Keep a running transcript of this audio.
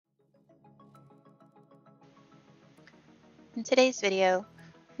In today's video,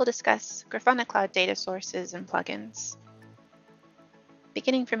 we'll discuss Grafana Cloud data sources and plugins.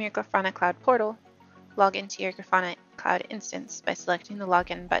 Beginning from your Grafana Cloud portal, log into your Grafana Cloud instance by selecting the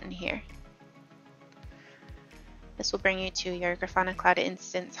Login button here. This will bring you to your Grafana Cloud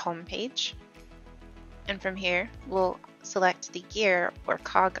instance homepage. And from here, we'll select the gear or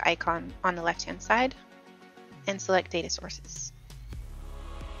cog icon on the left-hand side and select Data Sources.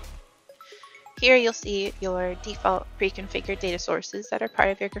 Here you'll see your default pre-configured data sources that are part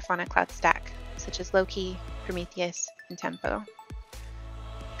of your Grafana Cloud stack, such as Loki, Prometheus, and Tempo.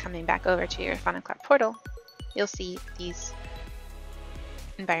 Coming back over to your Grafana Cloud portal, you'll see these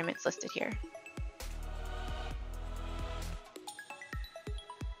environments listed here.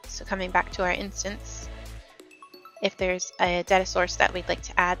 So coming back to our instance, if there's a data source that we'd like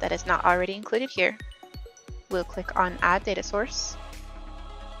to add that is not already included here, we'll click on Add Data Source.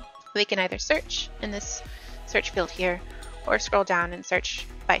 We can either search in this search field here or scroll down and search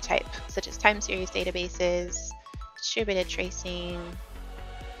by type, such as time series databases, distributed tracing,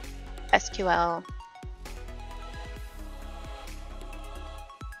 SQL.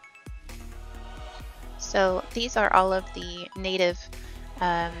 So these are all of the native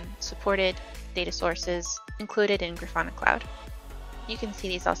supported data sources included in Grafana Cloud. You can see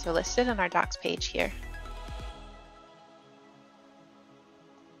these also listed on our docs page here.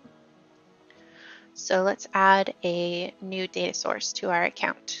 So let's add a new data source to our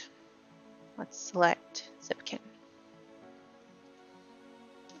account. Let's select Zipkin.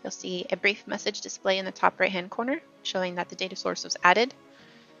 You'll see a brief message display in the top right-hand corner showing that the data source was added.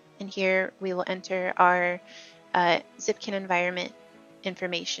 And here we will enter our Zipkin environment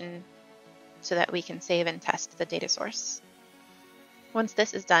information so that we can save and test the data source. Once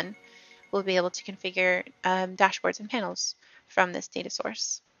this is done, we'll be able to configure dashboards and panels from this data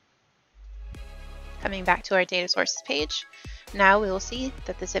source. Coming back to our data sources page, now we will see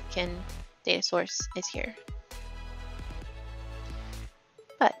that the Zipkin data source is here.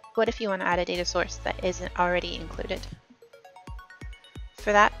 But what if you want to add a data source that isn't already included?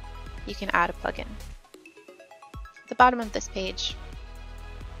 For that, you can add a plugin. At the bottom of this page,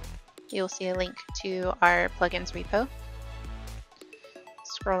 you'll see a link to our plugins repo.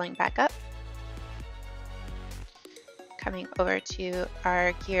 Scrolling back up, coming over to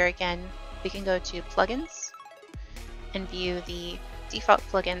our gear again, we can go to Plugins and view the default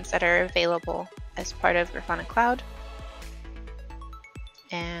plugins that are available as part of Grafana Cloud.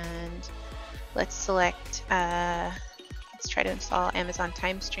 And let's select, let's try to install Amazon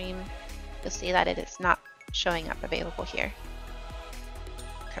TimeStream. You'll see that it is not showing up available here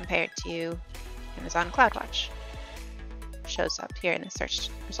compared to Amazon CloudWatch. Shows up here in the search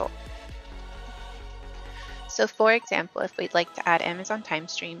result. So for example, if we'd like to add Amazon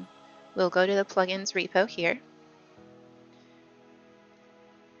TimeStream, we'll go to the plugins repo here,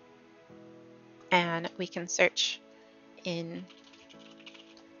 and we can search in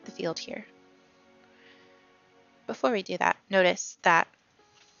the field here. Before we do that, notice that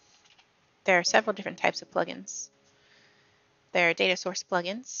there are several different types of plugins. There are data source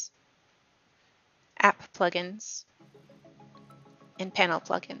plugins, app plugins, and panel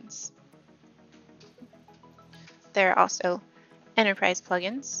plugins. There are also enterprise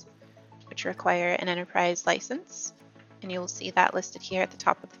plugins, which require an enterprise license, and you will see that listed here at the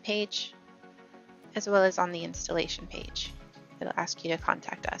top of the page, as well as on the installation page. It'll ask you to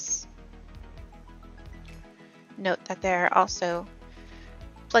contact us. Note that there are also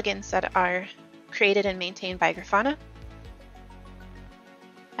plugins that are created and maintained by Grafana,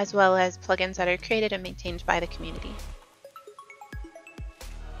 as well as plugins that are created and maintained by the community.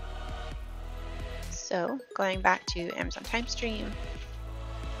 So going back to Amazon TimeStream,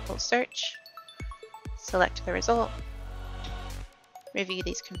 we'll search, select the result, review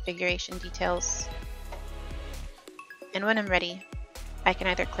these configuration details, and when I'm ready, I can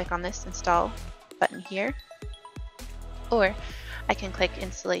either click on this install button here, or I can click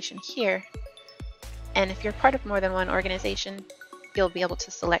installation here. And if you're part of more than one organization, you'll be able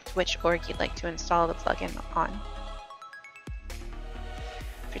to select which org you'd like to install the plugin on.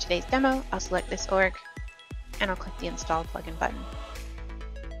 For today's demo, I'll select this org, and I'll click the Install Plugin button.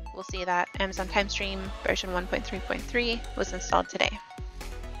 We'll see that Amazon TimeStream version 1.3.3 was installed today.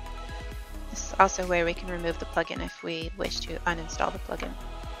 This is also where we can remove the plugin if we wish to uninstall the plugin.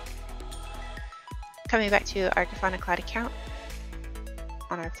 Coming back to our Grafana Cloud account,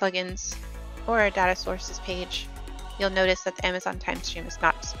 on our plugins or our data sources page, you'll notice that the Amazon TimeStream is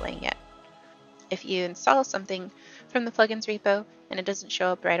not displaying yet. If you install something from the plugins repo and it doesn't show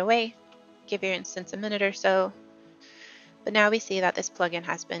up right away, give your instance a minute or so. But now we see that this plugin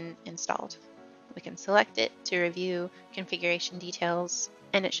has been installed. We can select it to review configuration details,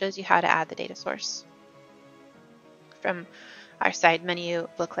 and it shows you how to add the data source. From our side menu,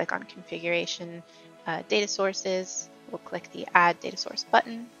 we'll click on Configuration, Data Sources, we'll click the Add Data Source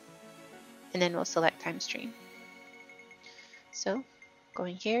button, and then we'll select Time Stream. So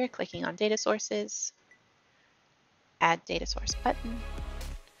going here, clicking on Data Sources, Add Data Source button,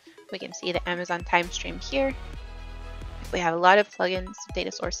 we can see the Amazon Time Stream here. If we have a lot of plugins,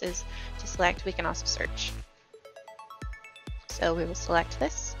 data sources to select, we can also search. So we will select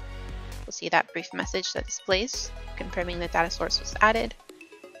this. We'll see that brief message that displays confirming the data source was added.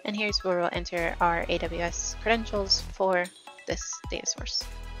 And here's where we'll enter our AWS credentials for this data source.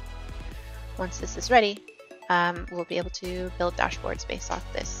 Once this is ready, we'll be able to build dashboards based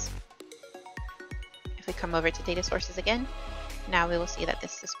off this. If we come over to data sources again, now we will see that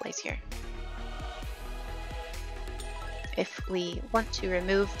this displays here. If we want to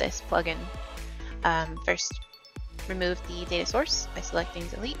remove this plugin, first remove the data source by selecting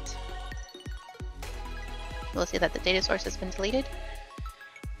delete. We'll see that the data source has been deleted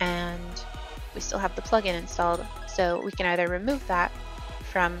and we still have the plugin installed. So we can either remove that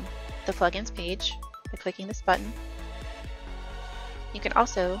from the plugins page by clicking this button. You can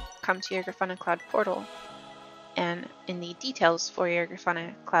also come to your Grafana Cloud portal, and in the details for your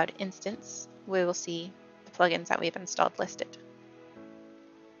Grafana Cloud instance, we will see the plugins that we've installed listed.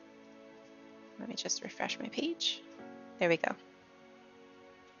 Let me just refresh my page. There we go.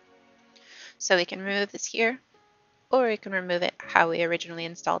 So we can remove this here, or we can remove it how we originally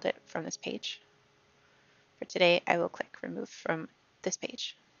installed it from this page. For today, I will click remove from this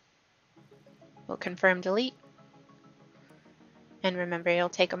page. We'll confirm delete. And remember, it'll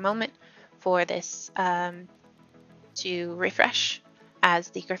take a moment for this to refresh as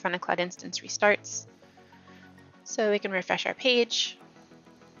the Grafana Cloud instance restarts. So we can refresh our page.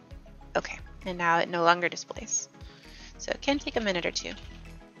 Okay, and now it no longer displays. So it can take a minute or two,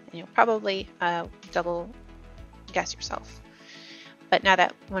 and you'll probably double guess yourself. But now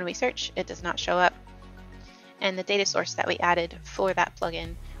that when we search, it does not show up. And the data source that we added for that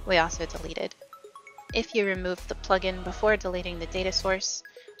plugin, we also deleted. If you remove the plugin before deleting the data source,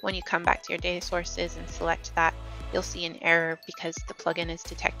 when you come back to your data sources and select that, you'll see an error because the plugin is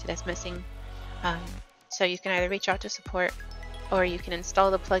detected as missing. So you can either reach out to support, or you can install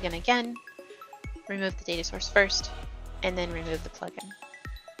the plugin again, remove the data source first, and then remove the plugin.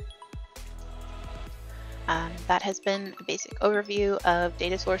 That has been a basic overview of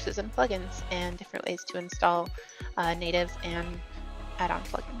data sources and plugins and different ways to install native and add-on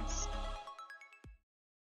plugins.